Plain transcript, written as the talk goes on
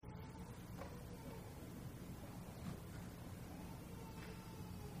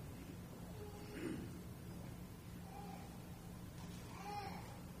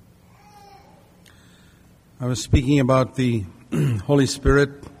I was speaking about the Holy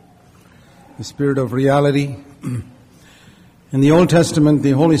Spirit, the Spirit of reality. In the Old Testament,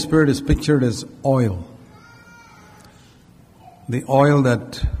 the Holy Spirit is pictured as oil. The oil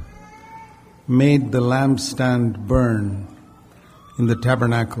that made the lampstand burn in the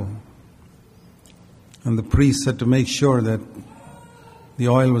tabernacle. And the priest had to make sure that the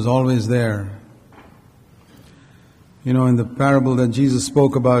oil was always there. You know, in the parable that Jesus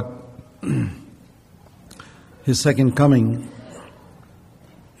spoke about His second coming,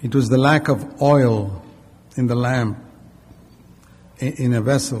 it was the lack of oil in the lamp, in a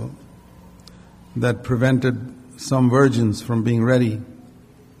vessel, that prevented some virgins from being ready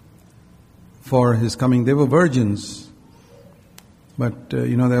for His coming. They were virgins, but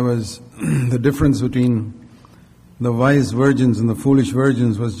there was the difference between the wise virgins and the foolish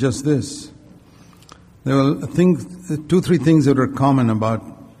virgins was just this. There were two, three things that were common about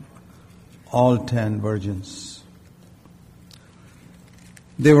all 10 virgins.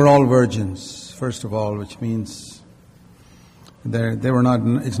 They were all virgins, first of all, which means they were not.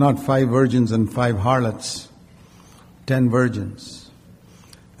 It's not 5 virgins and 5 harlots. 10 virgins,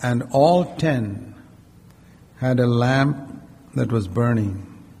 and all 10 had a lamp that was burning.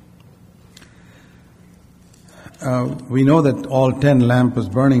 We know that all 10 lamp was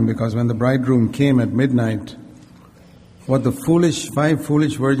burning because when the bridegroom came at midnight, what the 5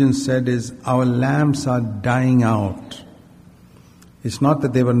 foolish virgins said is, "Our lamps are dying out." It's not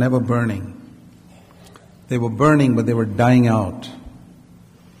that they were never burning. They were burning, but they were dying out.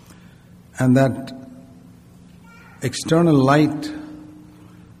 And that external light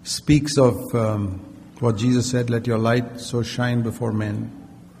speaks of what Jesus said, "Let your light so shine before men,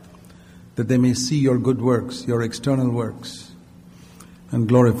 that they may see your good works, your external works, and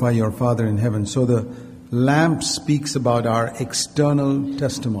glorify your Father in heaven." So the lamp speaks about our external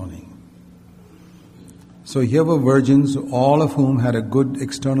testimony. So here were virgins, all of whom had a good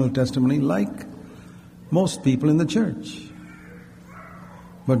external testimony, like most people in the church.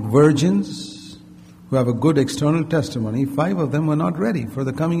 But virgins who have a good external testimony, 5 of them were not ready for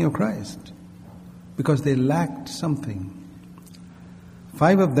the coming of Christ because they lacked something.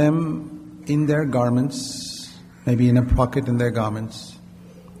 5 of them in their garments, maybe in a pocket in their garments,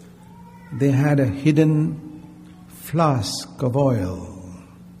 they had a hidden flask of oil.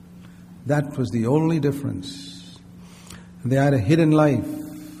 That was the only difference. They had a hidden life,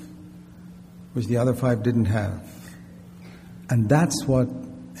 which the other 5 didn't have. And that's what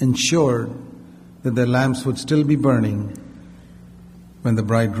ensured that their lamps would still be burning when the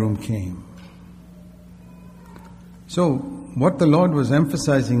bridegroom came. So, what the Lord was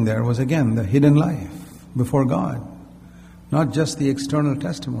emphasizing there was again the hidden life before God, not just the external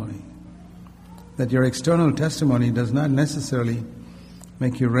testimony. That your external testimony does not necessarily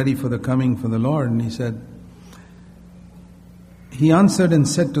make you ready for the coming for the Lord. And He answered and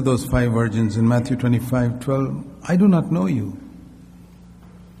said to those 5 virgins in Matthew 25:12, "I do not know you."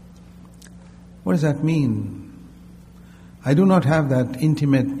 What does that mean? I do not have that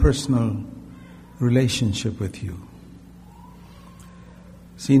intimate personal relationship with you.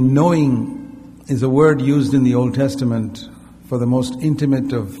 See, knowing is a word used in the Old Testament for the most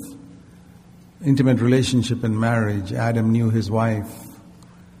intimate relationship in marriage. Adam knew his wife.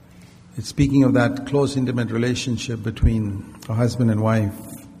 It's speaking of that close, intimate relationship between a husband and wife.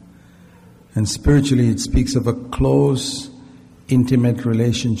 And spiritually, it speaks of a close, intimate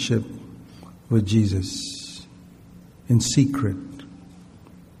relationship with Jesus in secret.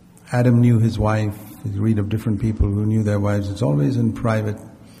 Adam knew his wife. You read of different people who knew their wives. It's always in private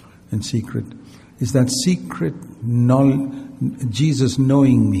and secret. It's that secret knowledge, Jesus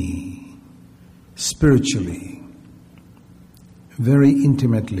knowing me spiritually, very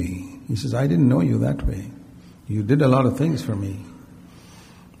intimately. He says, "I didn't know you that way. You did a lot of things for me,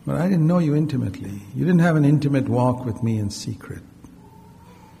 but I didn't know you intimately. You didn't have an intimate walk with me in secret."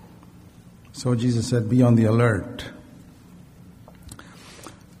 So Jesus said, be on the alert.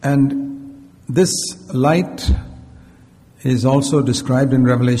 And this light is also described in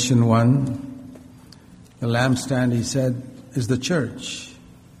Revelation 1. The lampstand, He said, is the church.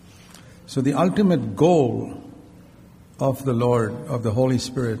 So the ultimate goal of the Lord, of the Holy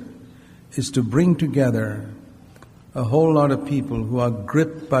Spirit, is to bring together a whole lot of people who are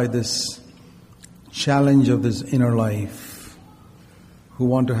gripped by this challenge of this inner life, who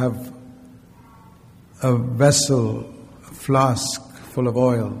want to have a vessel, a flask full of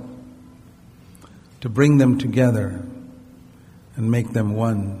oil, to bring them together and make them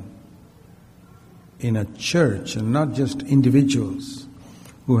one in a church, and not just individuals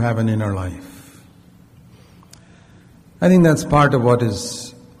who have an inner life. I think that's part of what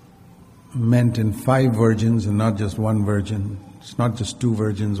is meant in 5 virgins and not just one virgin. It's not just 2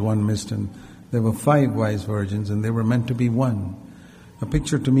 virgins, one missed, and there were 5 wise virgins, and they were meant to be one. A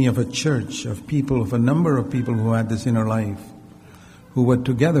picture to me of a church, of people, of a number of people who had this inner life, who were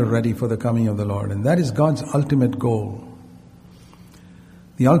together ready for the coming of the Lord. And that is God's ultimate goal.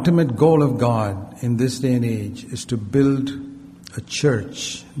 The ultimate goal of God in this day and age is to build a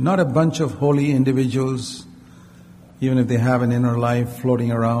church, not a bunch of holy individuals, even if they have an inner life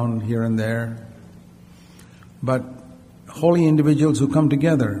floating around here and there, but holy individuals who come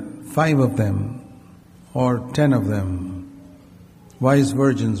together, 5 of them or 10 of them, wise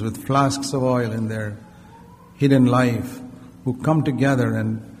virgins with flasks of oil in their hidden life, who come together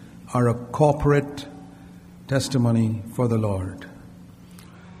and are a corporate testimony for the Lord.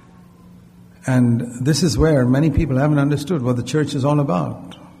 And this is where many people haven't understood what the church is all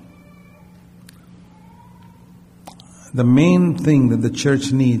about. The main thing that the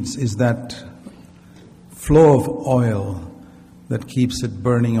church needs is that flow of oil that keeps it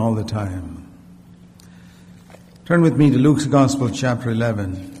burning all the time. Turn with me to Luke's Gospel, chapter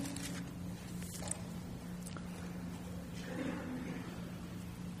 11.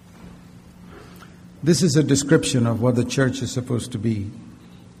 This is a description of what the church is supposed to be.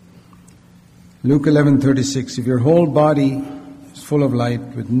 Luke 11:36, if your whole body is full of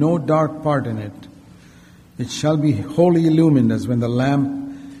light with no dark part in it, it shall be wholly illumined as when the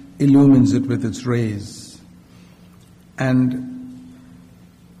lamp illumines it with its rays. And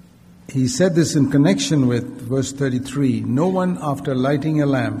he said this in connection with verse 33, no one after lighting a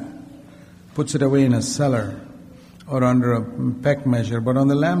lamp puts it away in a cellar or under a peck measure, but on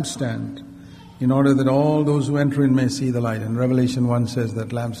the lampstand, in order that all those who enter in may see the light. And Revelation 1 says that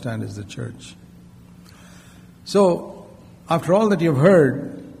lampstand is the church. So, after all that you've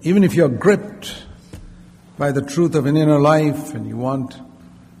heard, even if you're gripped by the truth of an inner life and you want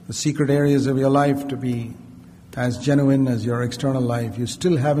the secret areas of your life to be as genuine as your external life, you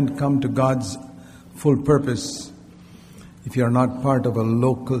still haven't come to God's full purpose if you're not part of a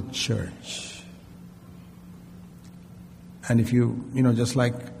local church. And if just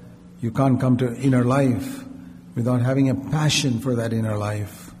like you can't come to inner life without having a passion for that inner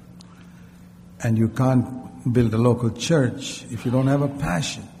life, and you can't build a local church if you don't have a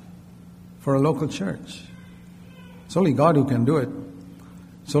passion for a local church. It's only God who can do it.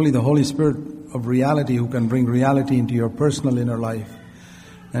 It's only the Holy Spirit of reality who can bring reality into your personal inner life.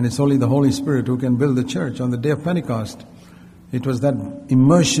 And it's only the Holy Spirit who can build the church. On the day of Pentecost, it was that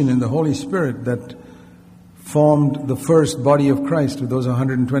immersion in the Holy Spirit that formed the first body of Christ with those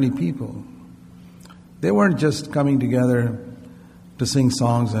 120 people. They weren't just coming together to sing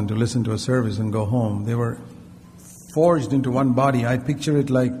songs and to listen to a service and go home. They were forged into one body. I picture it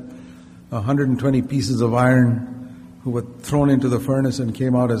like 120 pieces of iron who were thrown into the furnace and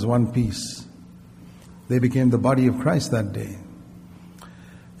came out as one piece. They became the body of Christ that day.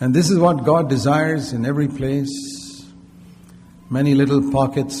 And this is what God desires in every place. Many little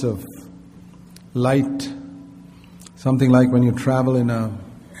pockets of light. Something like when you travel in an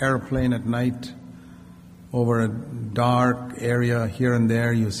airplane at night over a dark area here and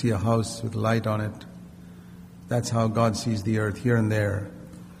there, you see a house with light on it. That's how God sees the earth, here and there.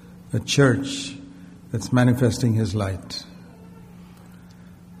 A church that's manifesting His light.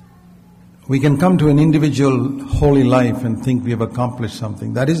 We can come to an individual holy life and think we have accomplished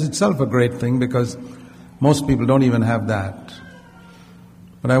something. That is itself a great thing, because most people don't even have that.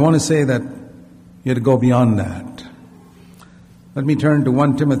 But I want to say that you have to go beyond that. Let me turn to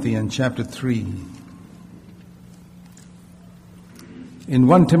 1 Timothy and chapter 3. In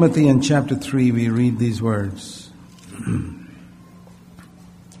 1 Timothy and chapter 3 we read these words.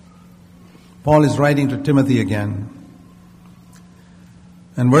 Paul is writing to Timothy again.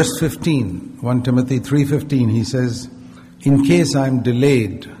 And verse 15, 1 Timothy 3:15, he says, in case I am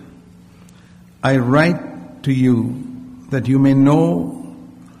delayed, I write to you that you may know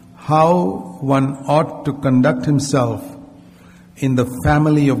how one ought to conduct himself in the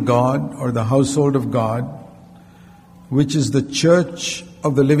family of God, or the household of God, which is the church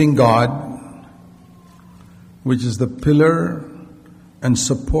of the living God, which is the pillar and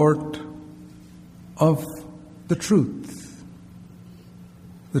support of the truth.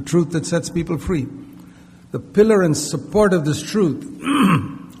 The truth that sets people free. The pillar and support of this truth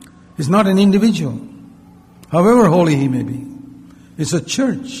is not an individual, however holy he may be. It's a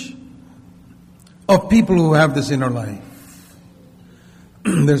church of people who have this inner life.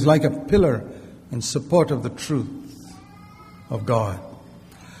 There's like a pillar and support of the truth of God.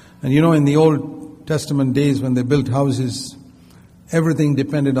 And in the Old Testament days when they built houses, everything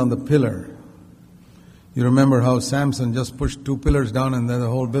depended on the pillar. You remember how Samson just pushed 2 pillars down and then the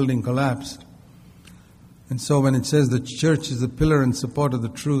whole building collapsed. And so when it says the church is the pillar and support of the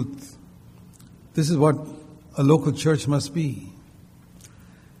truth, this is what a local church must be.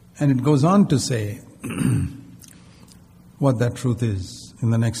 And it goes on to say what that truth is in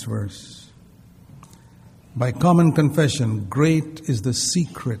the next verse. By common confession, great is the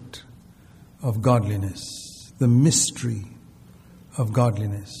secret of godliness, the mystery of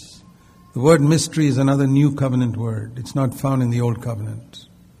godliness. The word mystery is another new covenant word. It's not found in the old covenant.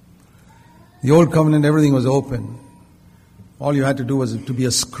 The old covenant, everything was open. All you had to do was to be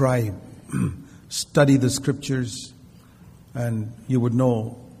a scribe, study the scriptures, and you would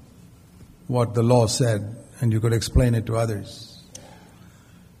know what the law said, and you could explain it to others.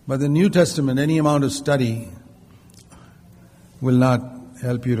 But the New Testament, any amount of study will not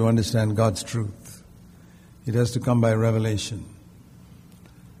help you to understand God's truth. It has to come by revelation.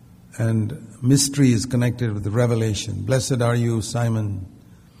 And mystery is connected with the revelation. Blessed are you, Simon,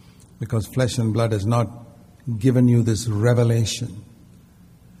 because flesh and blood has not given you this revelation.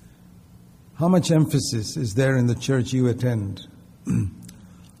 How much emphasis is there in the church you attend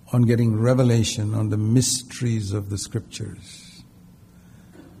on getting revelation on the mysteries of the Scriptures?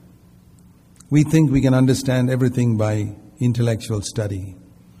 We think we can understand everything by intellectual study.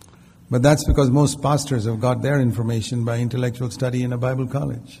 But that's because most pastors have got their information by intellectual study in a Bible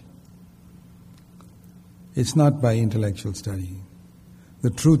college. It's not by intellectual study. The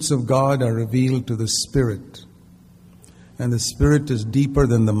truths of God are revealed to the Spirit. And the Spirit is deeper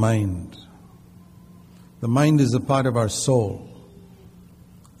than the mind. The mind is a part of our soul.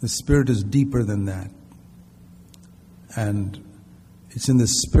 The Spirit is deeper than that. And it's in the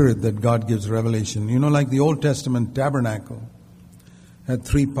Spirit that God gives revelation. You know, like the Old Testament tabernacle had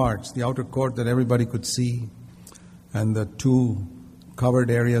 3 parts. The outer court that everybody could see, and the 2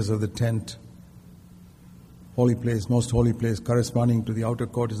 covered areas of the tent. Holy place, most holy place, corresponding to the outer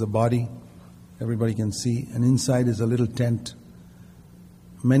court is the body. Everybody can see. And inside is a little tent.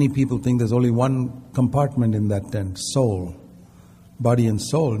 Many people think there's only one compartment in that tent, soul. Body and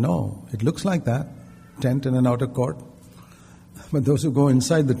soul. No, it looks like that. Tent and an outer court. But those who go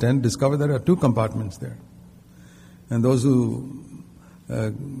inside the tent discover there are 2 compartments there. And those who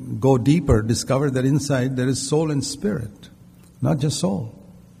go deeper discover that inside there is soul and spirit, not just soul.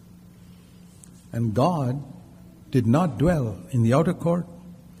 And God did not dwell in the outer court.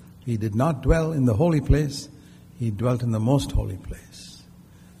 He did not dwell in the holy place. He dwelt in the most holy place.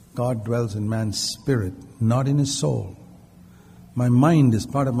 God dwells in man's spirit, not in his soul. My mind is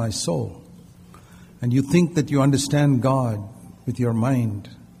part of my soul. And you think that you understand God with your mind,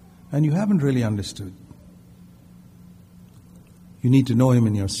 and you haven't really understood. You need to know Him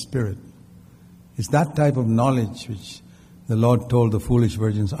in your spirit. It's that type of knowledge which the Lord told the foolish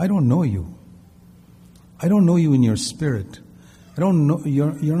virgins, I don't know you. I don't know you in your spirit. I don't know,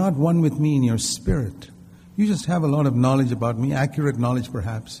 you're not one with me in your spirit. You just have a lot of knowledge about me, accurate knowledge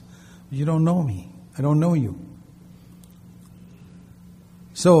perhaps, but you don't know me. I don't know you.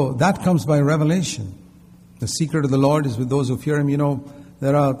 So that comes by revelation. The secret of the Lord is with those who fear Him. You know,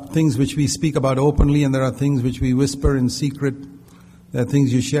 there are things which we speak about openly, and there are things which we whisper in secret. There are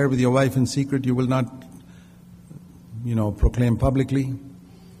things you share with your wife in secret you will not, proclaim publicly.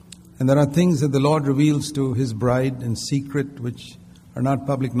 And there are things that the Lord reveals to His bride in secret which are not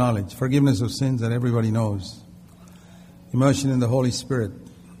public knowledge. Forgiveness of sins that everybody knows. Immersion in the Holy Spirit.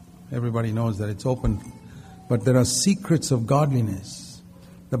 Everybody knows that it's open. But there are secrets of godliness.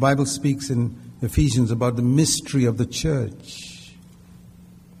 The Bible speaks in Ephesians about the mystery of the church.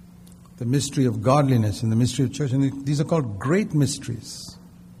 The mystery of godliness and the mystery of church. And these are called great mysteries.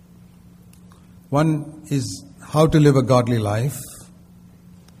 One is how to live a godly life.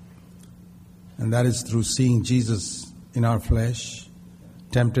 And that is through seeing Jesus in our flesh,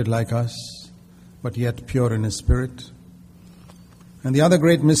 tempted like us, but yet pure in His spirit. And the other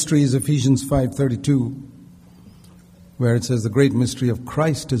great mystery is Ephesians 5:32, where it says the great mystery of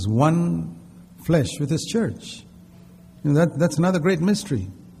Christ is one flesh with His church. That's another great mystery.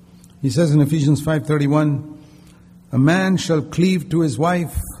 He says in Ephesians 5:31, a man shall cleave to his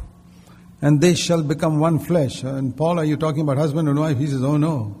wife, and they shall become one flesh. And Paul, are you talking about husband and wife? He says, oh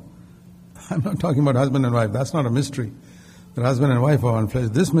no. I'm not talking about husband and wife. That's not a mystery. That husband and wife are one flesh.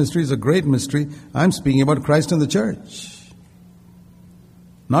 This mystery is a great mystery. I'm speaking about Christ and the church.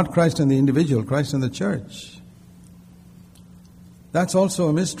 Not Christ and the individual, Christ and the church. That's also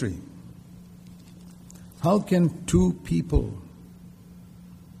a mystery. How can 2 people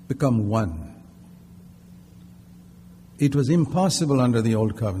become one? It was impossible under the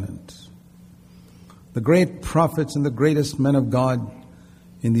old covenant. The great prophets and the greatest men of God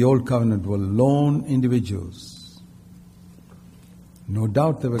in the Old Covenant were lone individuals. No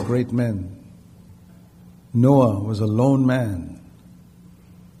doubt they were great men. Noah was a lone man.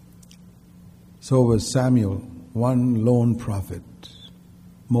 So was Samuel, one lone prophet.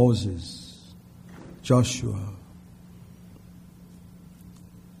 Moses, Joshua,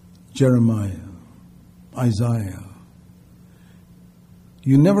 Jeremiah, Isaiah.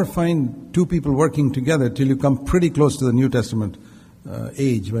 You never find two people working together till you come pretty close to the New Testament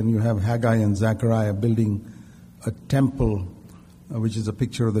age, when you have Haggai and Zechariah building a temple, which is a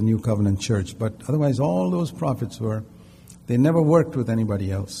picture of the New Covenant church. But otherwise, all those prophets they never worked with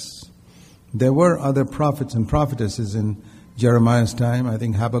anybody else. There were other prophets and prophetesses in Jeremiah's time. I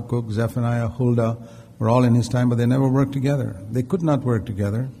think Habakkuk, Zephaniah, Huldah were all in his time, but they never worked together. They could not work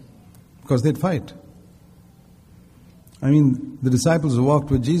together because they'd fight. I mean, the disciples who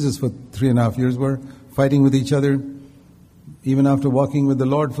walked with Jesus for 3.5 years were fighting with each other, even after walking with the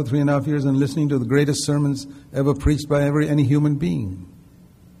Lord for 3.5 years and listening to the greatest sermons ever preached by any human being.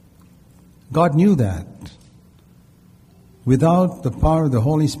 God knew that. Without the power of the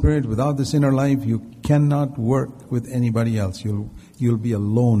Holy Spirit, without this inner life, you cannot work with anybody else. You'll be a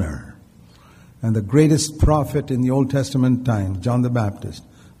loner. And the greatest prophet in the Old Testament time, John the Baptist,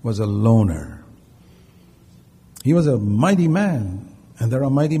 was a loner. He was a mighty man, and there are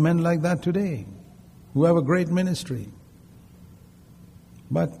mighty men like that today who have a great ministry.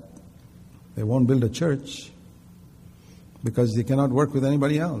 But they won't build a church because they cannot work with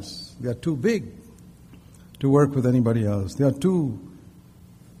anybody else. They are too big to work with anybody else. They are too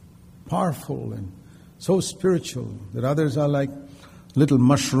powerful and so spiritual that others are like little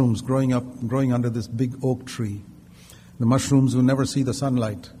mushrooms growing under this big oak tree. The mushrooms who never see the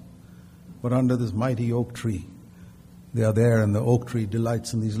sunlight, but under this mighty oak tree. They are there, and the oak tree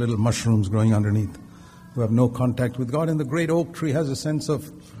delights in these little mushrooms growing underneath who have no contact with God. And the great oak tree has a sense of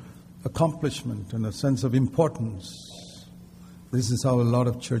accomplishment and a sense of importance. This is how a lot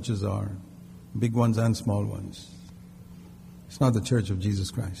of churches are, big ones and small ones. It's not the church of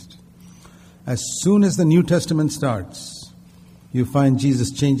Jesus Christ. As soon as the New Testament starts, you find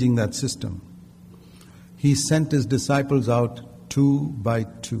Jesus changing that system. He sent his disciples out 2 by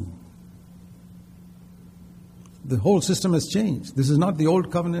 2. The whole system has changed. This is not the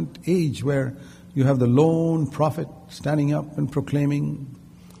Old Covenant age where you have the lone prophet standing up and proclaiming.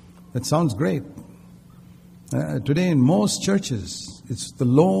 That sounds great. Today in most churches, it's the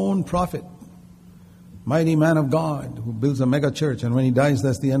lone prophet, mighty man of God who builds a mega church, and when he dies,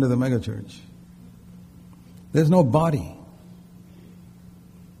 that's the end of the mega church. There's no body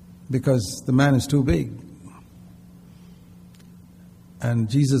because the man is too big. And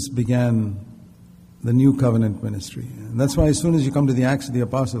Jesus began the New Covenant ministry. And that's why as soon as you come to the Acts of the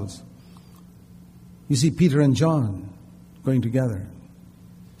Apostles, you see Peter and John going together.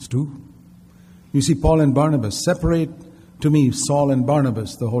 It's 2. You see Paul and Barnabas. Separate to me Saul and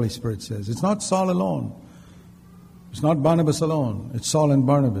Barnabas, the Holy Spirit says. It's not Saul alone. It's not Barnabas alone. It's Saul and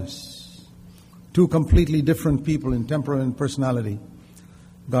Barnabas. 2 completely different people in temperament and personality.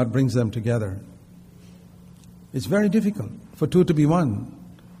 God brings them together. It's very difficult for 2 to be one.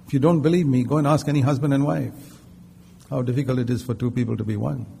 If you don't believe me, go and ask any husband and wife how difficult it is for 2 people to be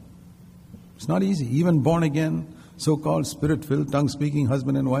one. It's not easy. Even born again, so-called spirit-filled, tongue-speaking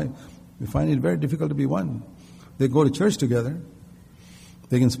husband and wife, we find it very difficult to be one. They go to church together.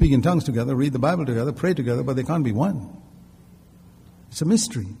 They can speak in tongues together, read the Bible together, pray together, but they can't be one. It's a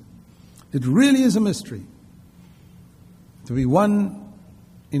mystery. It really is a mystery. To be one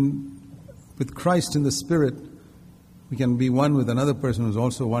with Christ in the Spirit, we can be one with another person who's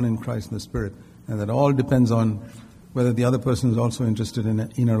also one in Christ in the Spirit. And that all depends on whether the other person is also interested in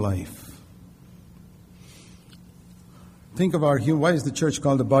an inner life. Think of why is the church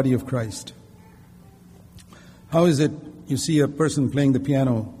called the body of Christ? How is it you see a person playing the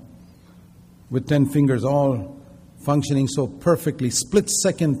piano with 10 fingers all functioning so perfectly,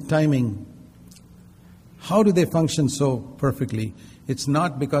 split-second timing? How do they function so perfectly? It's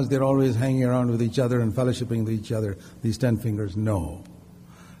not because they're always hanging around with each other and fellowshipping with each other, these 10 fingers. No.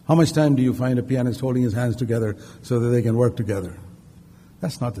 How much time do you find a pianist holding his hands together so that they can work together?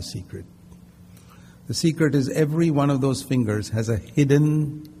 That's not the secret. The secret is every one of those fingers has a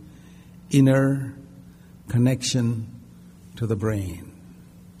hidden inner connection to the brain.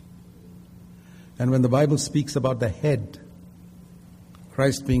 And when the Bible speaks about the head,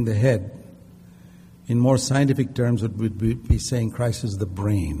 Christ being the head, in more scientific terms, it would be saying Christ is the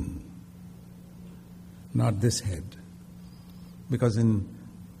brain, not this head. Because in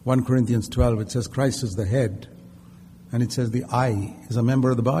 1 Corinthians 12, it says Christ is the head, and it says the eye is a member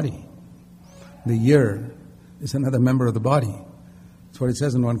of the body. The ear is another member of the body. That's what it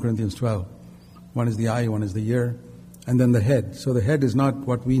says in 1 Corinthians 12. One is the eye, one is the ear, and then the head. So the head is not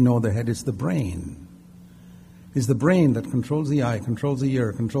what we know the head, it's the brain. It's the brain that controls the eye, controls the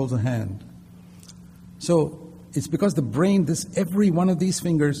ear, controls the hand. So it's because the brain, every one of these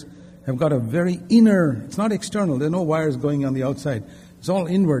fingers have got a very inner, it's not external, there are no wires going on the outside. It's all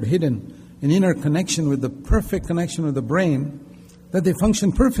inward, hidden, an inner connection with the perfect connection with the brain, that they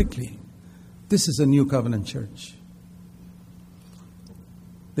function perfectly. This is a new covenant church.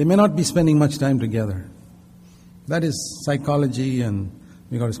 They may not be spending much time together. That is psychology, and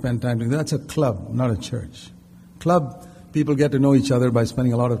we've got to spend time together. That's a club, not a church. Club, people get to know each other by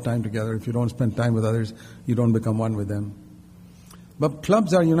spending a lot of time together. If you don't spend time with others, you don't become one with them. But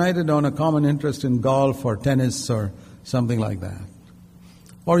clubs are united on a common interest in golf or tennis or something like that.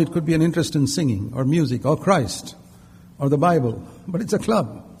 Or it could be an interest in singing or music or Christ or the Bible. But it's a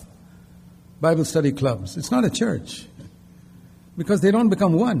club. Bible study clubs. It's not a church. Because they don't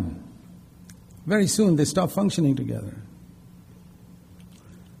become one. Very soon they stop functioning together.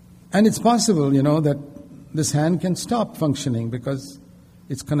 And it's possible, that this hand can stop functioning because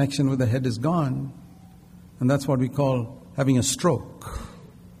its connection with the head is gone. And that's what we call having a stroke.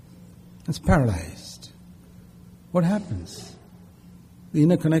 It's paralyzed. What happens? The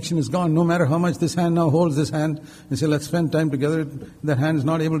inner connection is gone. No matter how much this hand now holds this hand and say, let's spend time together, that hand is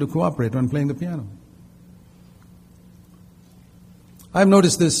not able to cooperate when playing the piano. I've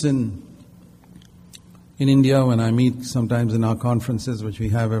noticed this in India when I meet sometimes in our conferences, which we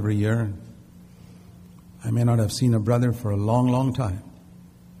have every year. I may not have seen a brother for a long, long time.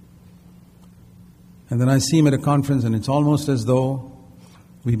 And then I see him at a conference and it's almost as though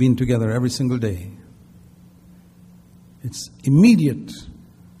we've been together every single day. It's immediate,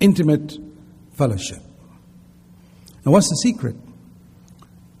 intimate fellowship. And what's the secret?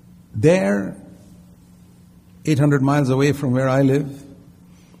 There, 800 miles away from where I live,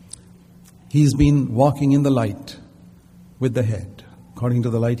 he's been walking in the light with the head, according to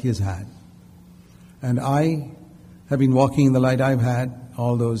the light he has had. And I have been walking in the light I've had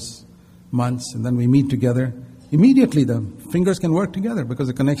all those months, and then we meet together. Immediately the fingers can work together because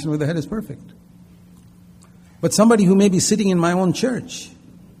the connection with the head is perfect. But somebody who may be sitting in my own church,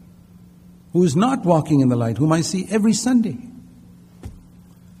 who is not walking in the light, whom I see every Sunday,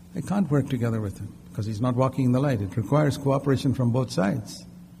 I can't work together with him because he's not walking in the light. It requires cooperation from both sides.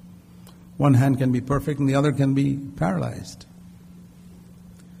 One hand can be perfect and the other can be paralyzed.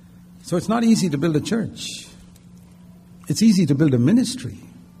 So it's not easy to build a church. It's easy to build a ministry.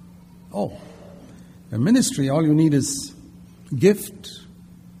 Oh, a ministry, all you need is gift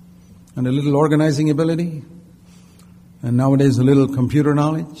and a little organizing ability, and nowadays a little computer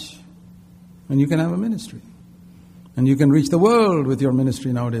knowledge, and you can have a ministry. And you can reach the world with your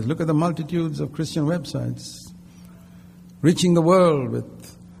ministry nowadays. Look at the multitudes of Christian websites reaching the world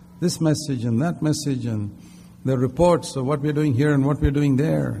with this message and that message and the reports of what we're doing here and what we're doing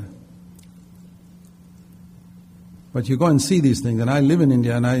there. But you go and see these things, and I live in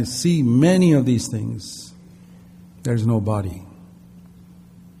India and I see many of these things. There's no body.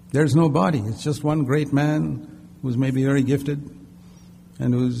 There's no body. It's just one great man who's maybe very gifted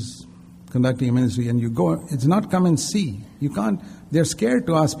and who's conducting a ministry, and you go, it's not come and see. You can't, they're scared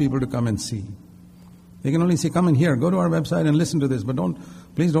to ask people to come and see. They can only say, come in here, go to our website and listen to this, but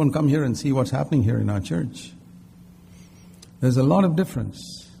please don't come here and see what's happening here in our church. There's a lot of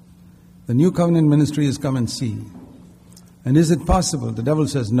difference. The New Covenant ministry is come and see. And is it possible? The devil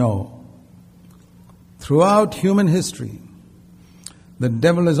says no. Throughout human history, the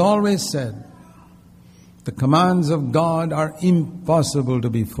devil has always said, the commands of God are impossible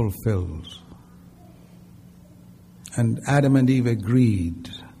to be fulfilled. And Adam and Eve agreed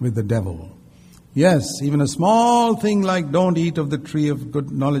with the devil. Yes, even a small thing like don't eat of the tree of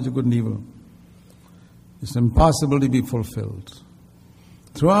good knowledge of good and evil. It's impossible to be fulfilled.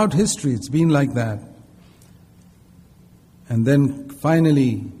 Throughout history, it's been like that. And then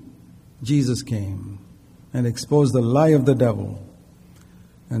finally, Jesus came and exposed the lie of the devil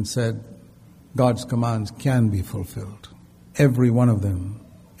and said, God's commands can be fulfilled. Every one of them.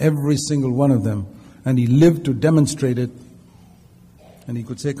 Every single one of them. And he lived to demonstrate it. And he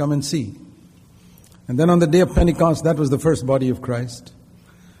could say, come and see. And then on the day of Pentecost, that was the first body of Christ.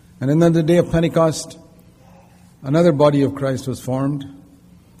 And then on the day of Pentecost, another body of Christ was formed.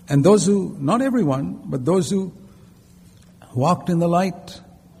 And those who, not everyone, but those who walked in the light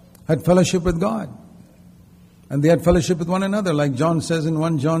had fellowship with God. And they had fellowship with one another, like John says in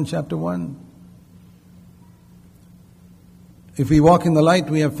 1 John chapter 1. If we walk in the light,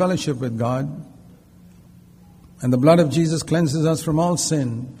 we have fellowship with God. And the blood of Jesus cleanses us from all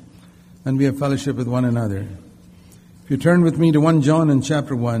sin. And we have fellowship with one another. If If you turn with me to 1 John in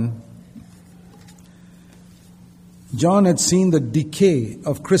chapter 1, John had seen the decay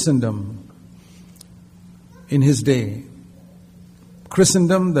of Christendom in his day.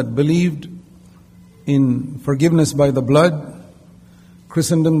 Christendom that believed in forgiveness by the blood,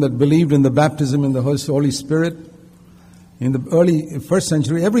 Christendom that believed in the baptism in the Holy Spirit. In the early first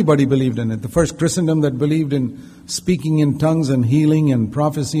century, everybody believed in it. The first Christendom that believed in speaking in tongues and healing and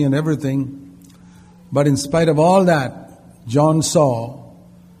prophecy and everything. But in spite of all that, John saw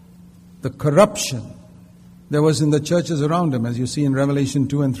the corruption there was in the churches around him, as you see in Revelation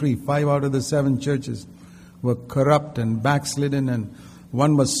 2 and 3. 5 out of the 7 churches were corrupt and backslidden, and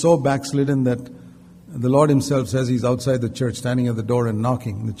one was so backslidden that the Lord himself says he's outside the church, standing at the door and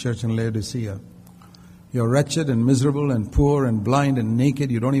knocking, the church in Laodicea. You're wretched and miserable and poor and blind and naked.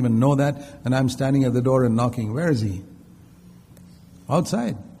 You don't even know that. And I'm standing at the door and knocking. Where is he?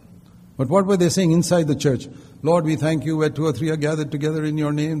 Outside. But what were they saying inside the church? Lord, we thank you where 2 or 3 are gathered together in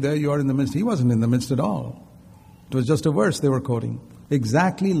your name. There you are in the midst. He wasn't in the midst at all. It was just a verse they were quoting.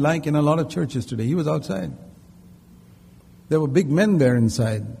 Exactly like in a lot of churches today. He was outside. There were big men there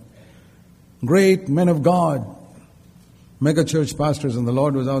inside. Great men of God. Mega church pastors, and the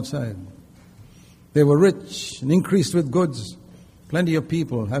Lord was outside. They were rich and increased with goods. Plenty of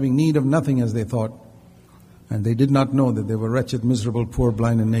people having need of nothing, as they thought. And they did not know that they were wretched, miserable, poor,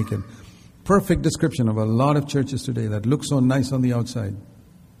 blind, and naked. Perfect description of a lot of churches today that look so nice on the outside.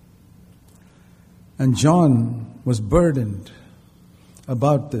 And John was burdened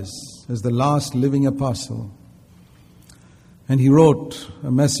about this as the last living apostle. And he wrote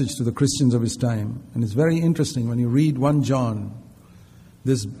a message to the Christians of his time. And it's very interesting when you read 1 John,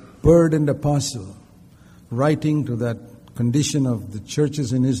 this burdened apostle writing to that condition of the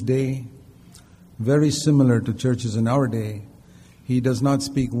churches in his day, very similar to churches in our day. He does not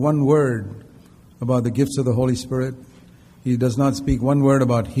speak one word about the gifts of the Holy Spirit. He does not speak one word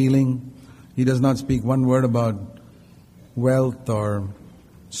about healing. He does not speak one word about wealth or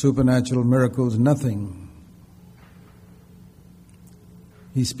supernatural miracles, nothing.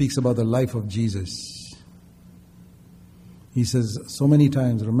 He speaks about the life of Jesus. He says so many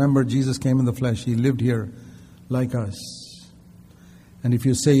times, remember Jesus came in the flesh. He lived here like us. And if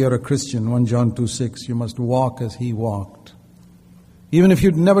you say you're a Christian, 1 John 2:6, you must walk as he walked. Even if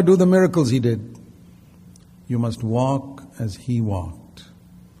you'd never do the miracles he did, you must walk as he walked.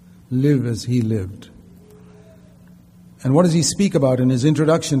 Live as he lived. And what does he speak about in his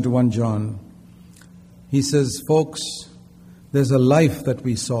introduction to 1 John? He says, folks, there's a life that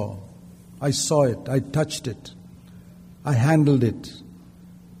we saw. I saw it. I touched it. I handled it.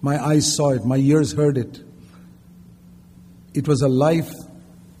 My eyes saw it. My ears heard it. It was a life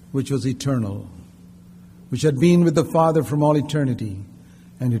which was eternal, which had been with the Father from all eternity,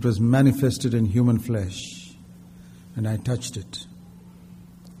 and it was manifested in human flesh. And I touched it.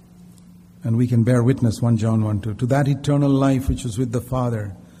 And we can bear witness, 1 John 1:2, to that eternal life which was with the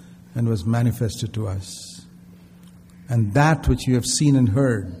Father and was manifested to us. And that which you have seen and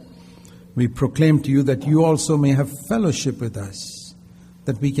heard, we proclaim to you that you also may have fellowship with us,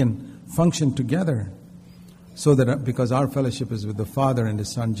 that we can function together, so that because our fellowship is with the Father and His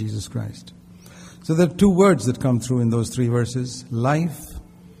Son, Jesus Christ. So there are 2 words that come through in those 3 verses, life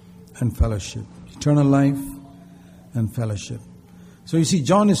and fellowship. Eternal life and fellowship. So you see,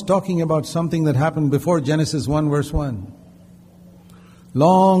 John is talking about something that happened before Genesis 1 verse 1.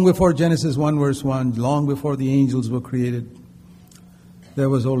 Long before Genesis 1 verse 1, long before the angels were created, there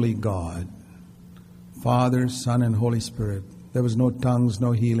was only God, Father, Son, and Holy Spirit. There was no tongues,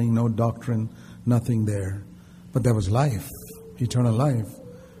 no healing, no doctrine, nothing there. But there was life, eternal life,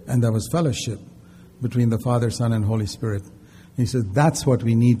 and there was fellowship between the Father, Son, and Holy Spirit. He says that's what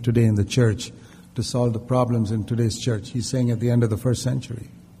we need today in the church to solve the problems in today's church. He's saying at the end of the first century.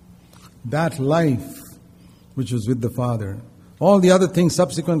 That life which was with the Father. All the other things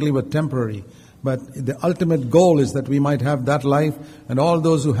subsequently were temporary. But the ultimate goal is that we might have that life, and all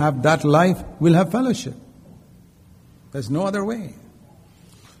those who have that life will have fellowship. There's no other way.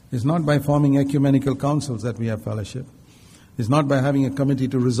 It's not by forming ecumenical councils that we have fellowship. It's not by having a committee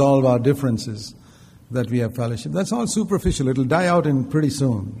to resolve our differences that we have fellowship. That's all superficial. It'll die out in pretty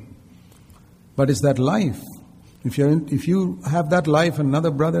soon. But it's that life. If you have that life and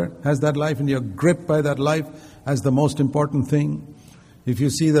another brother has that life and you're gripped by that life as the most important thing, if you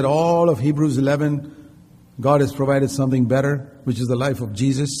see that all of Hebrews 11, God has provided something better, which is the life of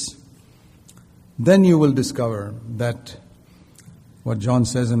Jesus, then you will discover that what John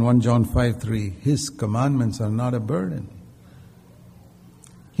says in 1 John 5:3, His commandments are not a burden.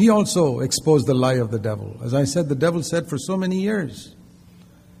 He also exposed the lie of the devil. As I said, the devil said for so many years,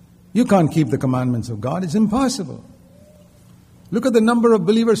 you can't keep the commandments of God. It's impossible. Look at the number of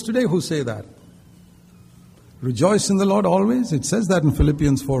believers today who say that. Rejoice in the Lord always. It says that in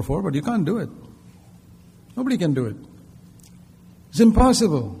Philippians 4:4, but you can't do it. Nobody can do it. It's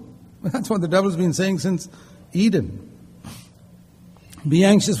impossible. That's what the devil's been saying since Eden. Be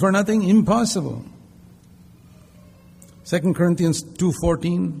anxious for nothing, impossible. 2 Corinthians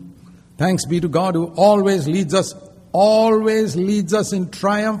 2:14, thanks be to God who always leads us in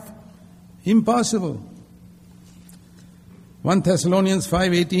triumph, impossible. 1 Thessalonians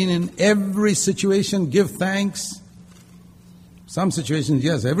 5:18, in every situation give thanks. Some situations,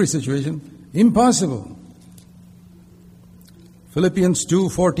 yes, every situation, impossible. Philippians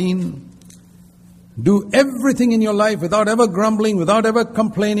 2:14, do everything in your life without ever grumbling, without ever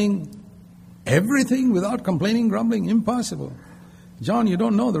complaining. Everything without complaining, grumbling, impossible. John, you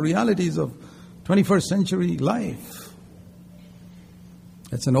don't know the realities of 21st century life.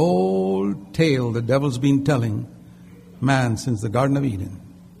 It's an old tale the devil's been telling man since the Garden of Eden.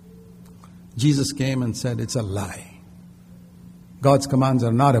 Jesus came and said it's a lie. God's commands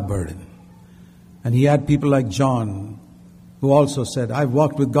are not a burden. And he had people like John who also said, I've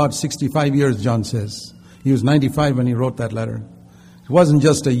walked with God 65 years, John says. He was 95 when he wrote that letter. It wasn't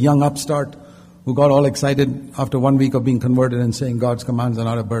just a young upstart who got all excited after 1 week of being converted and saying God's commands are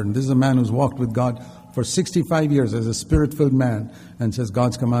not a burden. This is a man who's walked with God for 65 years as a spirit-filled man and says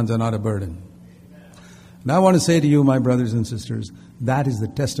God's commands are not a burden. And I want to say to you, my brothers and sisters, that is the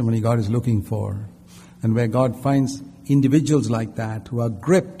testimony God is looking for. And where God finds individuals like that who are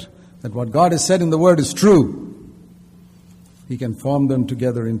gripped that what God has said in the Word is true, He can form them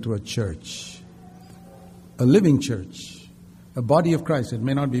together into a church, a living church, a body of Christ. It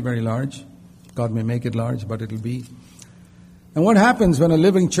may not be very large. God may make it large, but it'll be. And what happens when a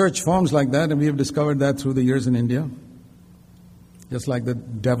living church forms like that, and we have discovered that through the years in India, just like the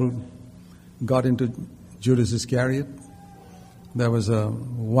devil got into Judas Iscariot, there was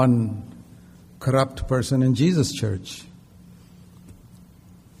one corrupt person in Jesus' church.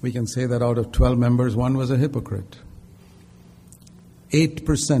 We can say that out of 12 members, one was a hypocrite.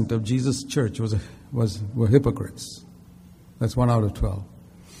 8% of Jesus' church were hypocrites. That's 1 out of 12.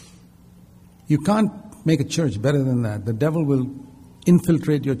 You can't make a church better than that. The devil will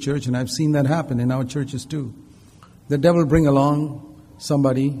infiltrate your church, and I've seen that happen in our churches too. The devil will bring along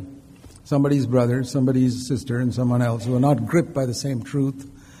somebody's brother, somebody's sister, and someone else who are not gripped by the same truth.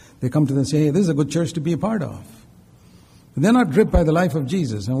 They come to them and say, hey, this is a good church to be a part of. But they're not gripped by the life of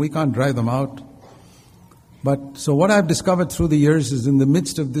Jesus, and we can't drive them out. But so what I've discovered through the years is in the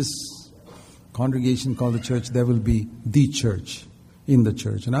midst of this congregation called the church, there will be the church in the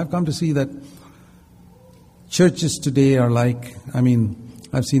church. And I've come to see that churches today are like,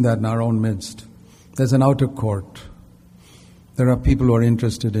 I've seen that in our own midst. There's an outer court. There are people who are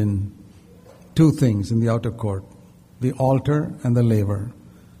interested in two things in the outer court: the altar and the laver.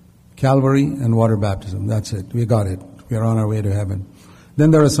 Calvary and water baptism. That's it. We got it. We are on our way to heaven.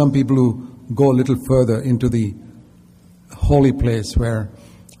 Then there are some people who go a little further into the holy place where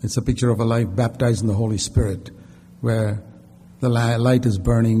it's a picture of a life baptized in the Holy Spirit, where the light is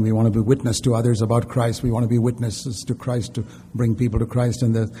burning. We want to be witness to others about Christ. We want to be witnesses to Christ, to bring people to Christ.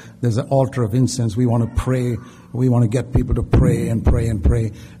 And there's an altar of incense. We want to pray. We want to get people to pray and pray and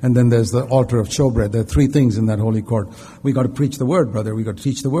pray. And then there's the altar of showbread. There are three things in that holy court. We got to preach the word, brother. We got to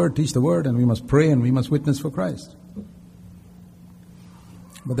teach the word, and we must pray, and we must witness for Christ.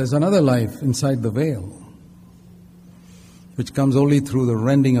 But there's another life inside the veil, which comes only through the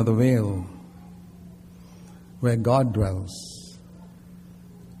rending of the veil, where God dwells.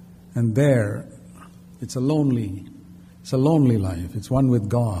 And there, it's a lonely life. It's one with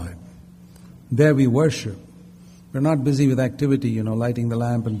God. There we worship. We're not busy with activity, lighting the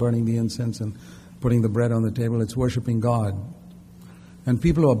lamp and burning the incense and putting the bread on the table. It's worshiping God. And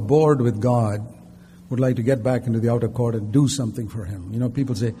people who are bored with God would like to get back into the outer court and do something for Him.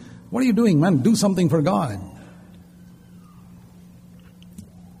 People say, what are you doing, man? Do something for God.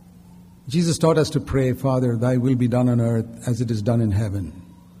 Jesus taught us to pray, Father, thy will be done on earth as it is done in heaven.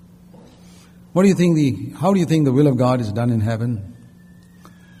 How do you think the will of God is done in heaven?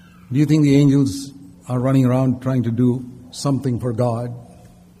 Do you think the angels are running around trying to do something for God?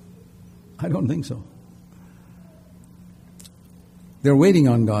 I don't think so. They're waiting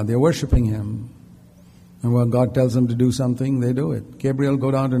on God. They're worshiping Him. And when God tells them to do something, they do it. Gabriel,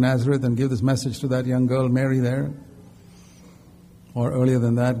 go down to Nazareth and give this message to that young girl, Mary, there. Or earlier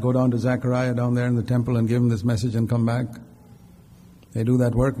than that, go down to Zechariah down there in the temple and give him this message and come back. They do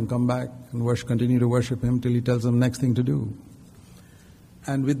that work and come back and continue to worship Him till He tells them next thing to do.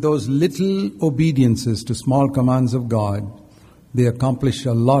 And with those little obediences to small commands of God, they accomplish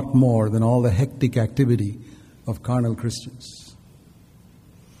a lot more than all the hectic activity of carnal Christians.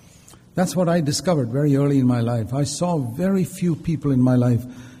 That's what I discovered very early in my life. I saw very few people in my life,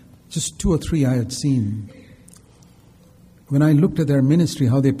 just 2 or 3 I had seen. When I looked at their ministry,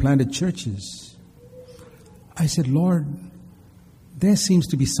 how they planted churches, I said, Lord, there seems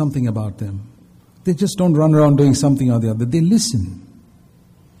to be something about them. They just don't run around doing something or the other. They listen.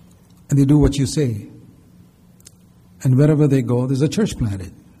 And they do what you say. And wherever they go, there's a church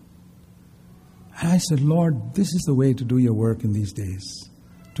planted. And I said, Lord, this is the way to do your work in these days.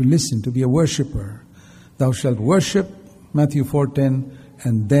 To listen, to be a worshiper. Thou shalt worship, Matthew 4:10,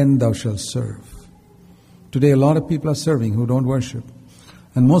 and then thou shalt serve. Today a lot of people are serving who don't worship.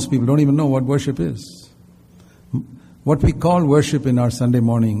 And most people don't even know what worship is. What we call worship in our Sunday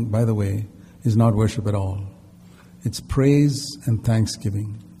morning, by the way, is not worship at all. It's praise and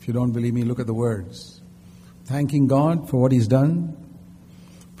thanksgiving. If you don't believe me, look at the words. Thanking God for what He's done.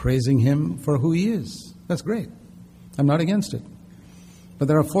 Praising Him for who He is. That's great. I'm not against it. But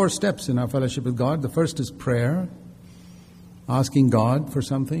there are 4 steps in our fellowship with God. The first is prayer. Asking God for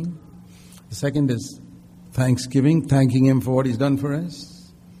something. The second is thanksgiving. Thanking Him for what He's done for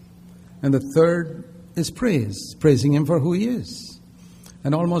us. And the third is praise. Praising Him for who He is.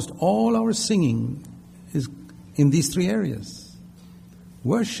 And almost all our singing is in these 3 areas.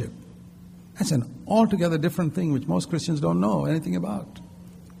 Worship. That's an altogether different thing which most Christians don't know anything about.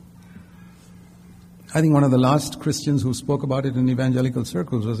 I think one of the last Christians who spoke about it in evangelical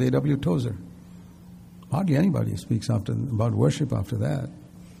circles was A.W. Tozer. Hardly anybody speaks about worship after that.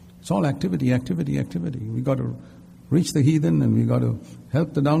 It's all activity, activity, activity. We got to reach the heathen and we got to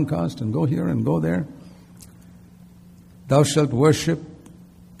help the downcast and go here and go there. Thou shalt worship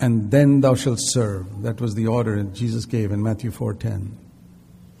and then thou shalt serve. That was the order that Jesus gave in Matthew 4:10.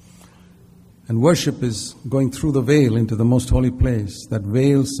 And worship is going through the veil into the most holy place. That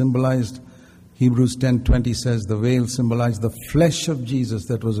veil symbolized, Hebrews 10:20 says, the veil symbolized the flesh of Jesus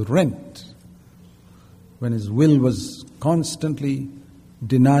that was rent when His will was constantly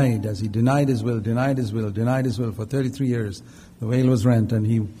denied, as He denied His will for 33 years. The veil was rent and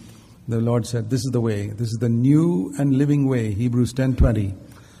the Lord said, this is the way, this is the new and living way, Hebrews 10:20,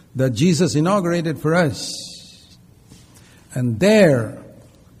 that Jesus inaugurated for us. And there,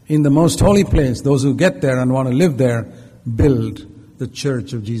 in the most holy place, those who get there and want to live there, build the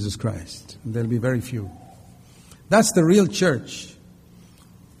church of Jesus Christ. And there'll be very few. That's the real church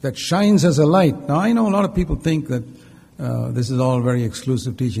that shines as a light. Now, I know a lot of people think that this is all very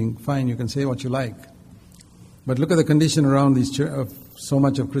exclusive teaching. Fine, you can say what you like. But look at the condition around so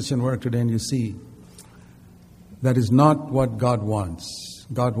much of Christian work today, and you see that is not what God wants.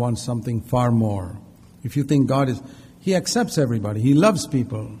 God wants something far more. If you think He accepts everybody. He loves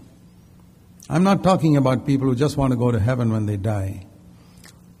people. I'm not talking about people who just want to go to heaven when they die.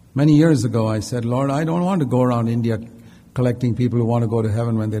 Many years ago I said, Lord, I don't want to go around India collecting people who want to go to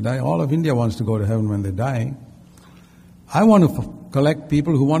heaven when they die. All of India wants to go to heaven when they die. I want to collect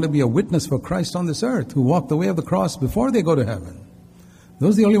people who want to be a witness for Christ on this earth, who walk the way of the cross before they go to heaven.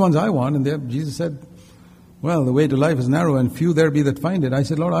 Those are the only ones I want. And Jesus said, well, the way to life is narrow and few there be that find it. I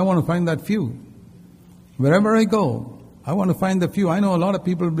said, Lord, I want to find that few. Wherever I go, I want to find the few. I know a lot of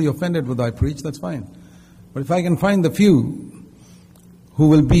people will be offended with I preach, that's fine. But if I can find the few who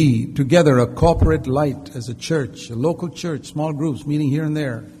will be together a corporate light as a church, a local church, small groups meeting here and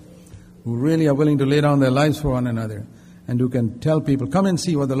there, who really are willing to lay down their lives for one another, and who can tell people, come and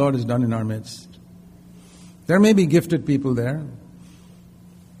see what the Lord has done in our midst. There may be gifted people there,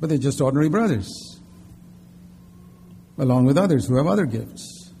 but they're just ordinary brothers, along with others who have other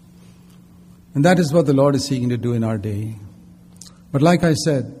gifts. And that is what the Lord is seeking to do in our day. But like I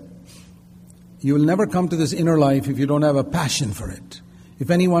said, you will never come to this inner life if you don't have a passion for it. If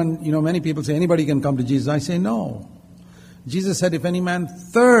anyone, many people say anybody can come to Jesus. I say no. Jesus said, if any man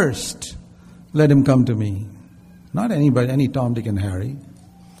thirst, let him come to me. Not anybody, any Tom, Dick and Harry.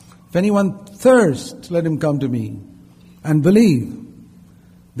 If anyone thirst, let him come to me and believe.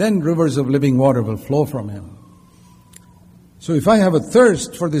 Then rivers of living water will flow from him. So if I have a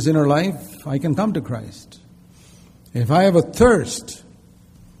thirst for this inner life, I can come to Christ. If I have a thirst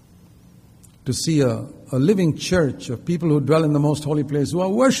to see a living church of people who dwell in the most holy place, who are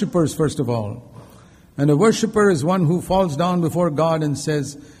worshippers first of all. And a worshipper is one who falls down before God and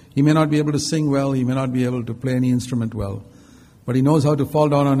says, he may not be able to sing well, he may not be able to play any instrument well, but he knows how to fall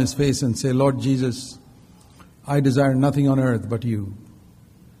down on his face and say, Lord Jesus, I desire nothing on earth but you.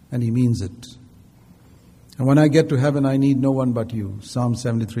 And he means it. And when I get to heaven, I need no one but you. Psalm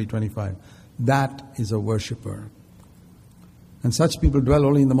 73:25. That is a worshipper. And such people dwell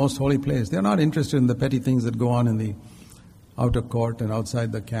only in the most holy place. They're not interested in the petty things that go on in the outer court and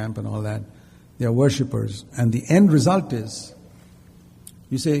outside the camp and all that. They are worshippers. And the end result is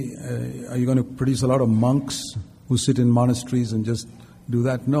You say, are you going to produce a lot of monks who sit in monasteries and just do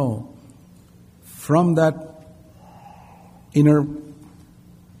that? No. From that inner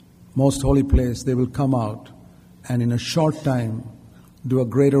most holy place, they will come out and in a short time do a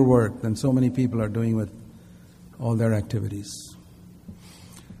greater work than so many people are doing with all their activities.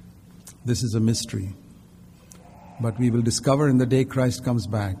 This is a mystery. But we will discover in the day Christ comes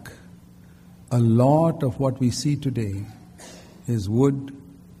back, a lot of what we see today is wood,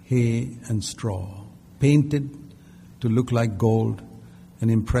 hay, and straw, painted to look like gold and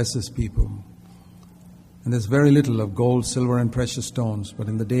impresses people. And there's very little of gold, silver, and precious stones. But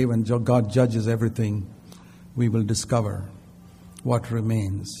in the day when God judges everything, we will discover what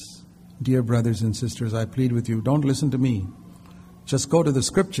remains. Dear brothers and sisters, I plead with you, don't listen to me. Just go to the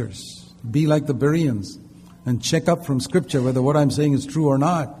Scriptures. Be like the Bereans and check up from Scripture whether what I'm saying is true or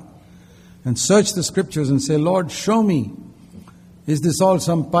not. And search the Scriptures and say, Lord, show me. Is this all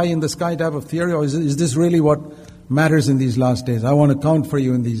some pie-in-the-sky type of theory, or is this really what matters in these last days? I want to count for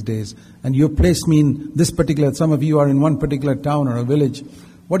you in these days. And you place me in this particular, some of you are in one particular town or a village.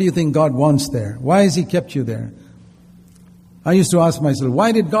 What do you think God wants there? Why has He kept you there? I used to ask myself,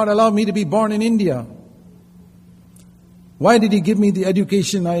 why did God allow me to be born in India? Why did He give me the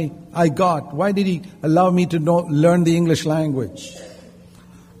education I got? Why did He allow me to learn the English language?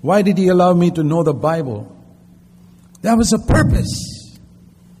 Why did He allow me to know the Bible? There was a purpose.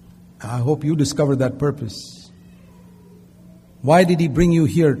 I hope you discovered that purpose. Why did He bring you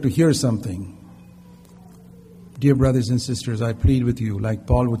here to hear something? Dear brothers and sisters, I plead with you, like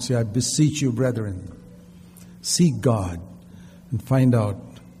Paul would say, I beseech you, brethren, seek God and find out.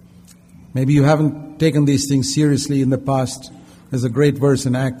 Maybe you haven't taken these things seriously in the past. There's a great verse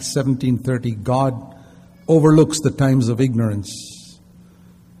in Acts 17:30. God overlooks the times of ignorance.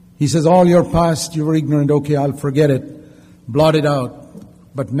 He says, all your past, you were ignorant. Okay, I'll forget it. Blot it out.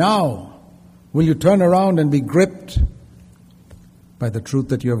 But now, will you turn around and be gripped by the truth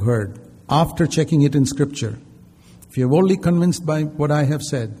that you have heard? After checking it in Scripture, if you're only convinced by what I have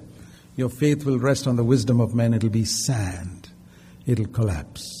said, your faith will rest on the wisdom of men. It'll be sand. It'll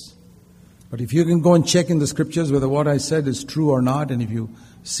collapse. But if you can go and check in the Scriptures whether what I said is true or not, and if you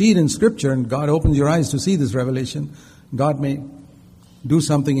see it in Scripture and God opens your eyes to see this revelation, God may do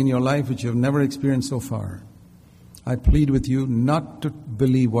something in your life which you've never experienced so far. I plead with you not to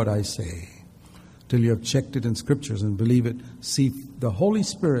believe what I say till you have checked it in Scriptures and believe it. See the Holy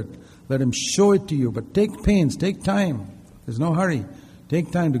Spirit. Let Him show it to you. But take pains, take time. There's no hurry.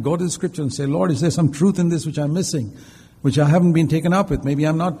 Take time to go to the Scripture and say, Lord, is there some truth in this which I'm missing, which I haven't been taken up with? Maybe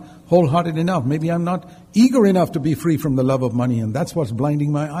I'm not wholehearted enough. Maybe I'm not eager enough to be free from the love of money, and that's what's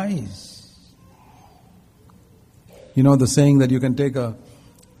blinding my eyes. You know the saying that you can take a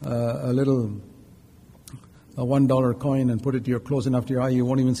 $1 coin and put it close enough to your eye, you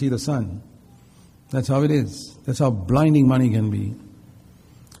won't even see the sun. That's how it is. That's how blinding money can be.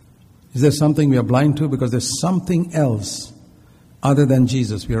 Is there something we are blind to? Because there's something else other than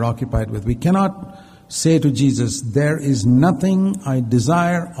Jesus we are occupied with. We cannot say to Jesus, there is nothing I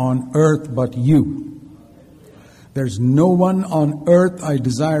desire on earth but you. There's no one on earth I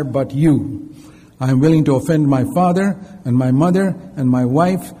desire but you. I am willing to offend my father and my mother and my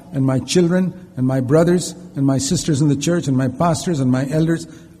wife and my children and my brothers and my sisters in the church and my pastors and my elders.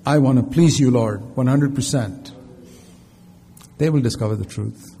 I want to please you, Lord, 100%. They will discover the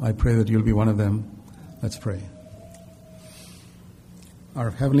truth. I pray that you'll be one of them. Let's pray.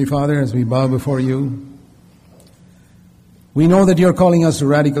 Our Heavenly Father, as we bow before you, we know that you're calling us to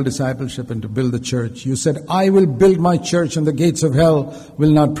radical discipleship and to build the church. You said, I will build my church and the gates of hell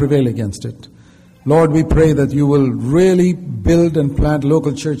will not prevail against it. Lord, we pray that you will really build and plant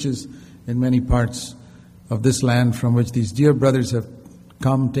local churches in many parts of this land from which these dear brothers have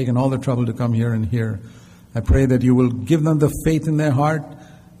come, taken all the trouble to come here and hear. I pray that you will give them the faith in their heart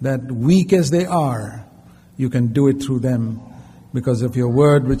that weak as they are, you can do it through them because of your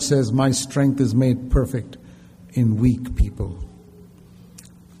word which says, my strength is made perfect in weak people.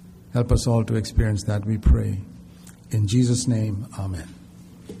 Help us all to experience that, we pray. In Jesus' name, amen.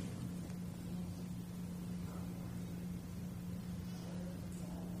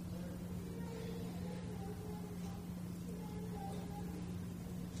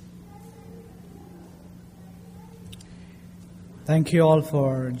 Thank you all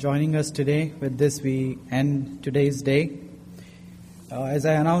for joining us today. With this, we end today's day. As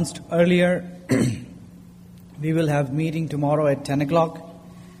I announced earlier, we will have meeting tomorrow at 10 o'clock,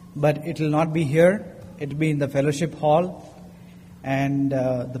 but it will not be here. It will be in the fellowship hall. And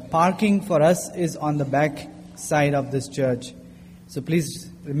the parking for us is on the back side of this church. So please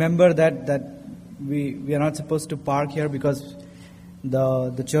remember that we are not supposed to park here because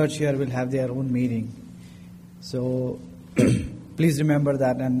the church here will have their own meeting. So please remember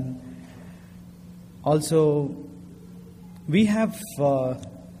that. And also, we have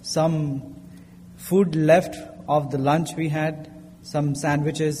some food left of the lunch we had, some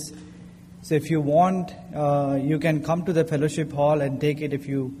sandwiches. So if you want, you can come to the fellowship hall and take it. If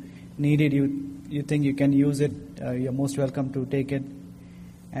you need it, you think you can use it, you're most welcome to take it.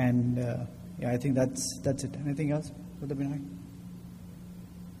 And I think that's it. Anything else, Brother Binoy?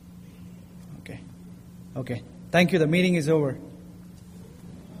 Okay. Thank you. The meeting is over.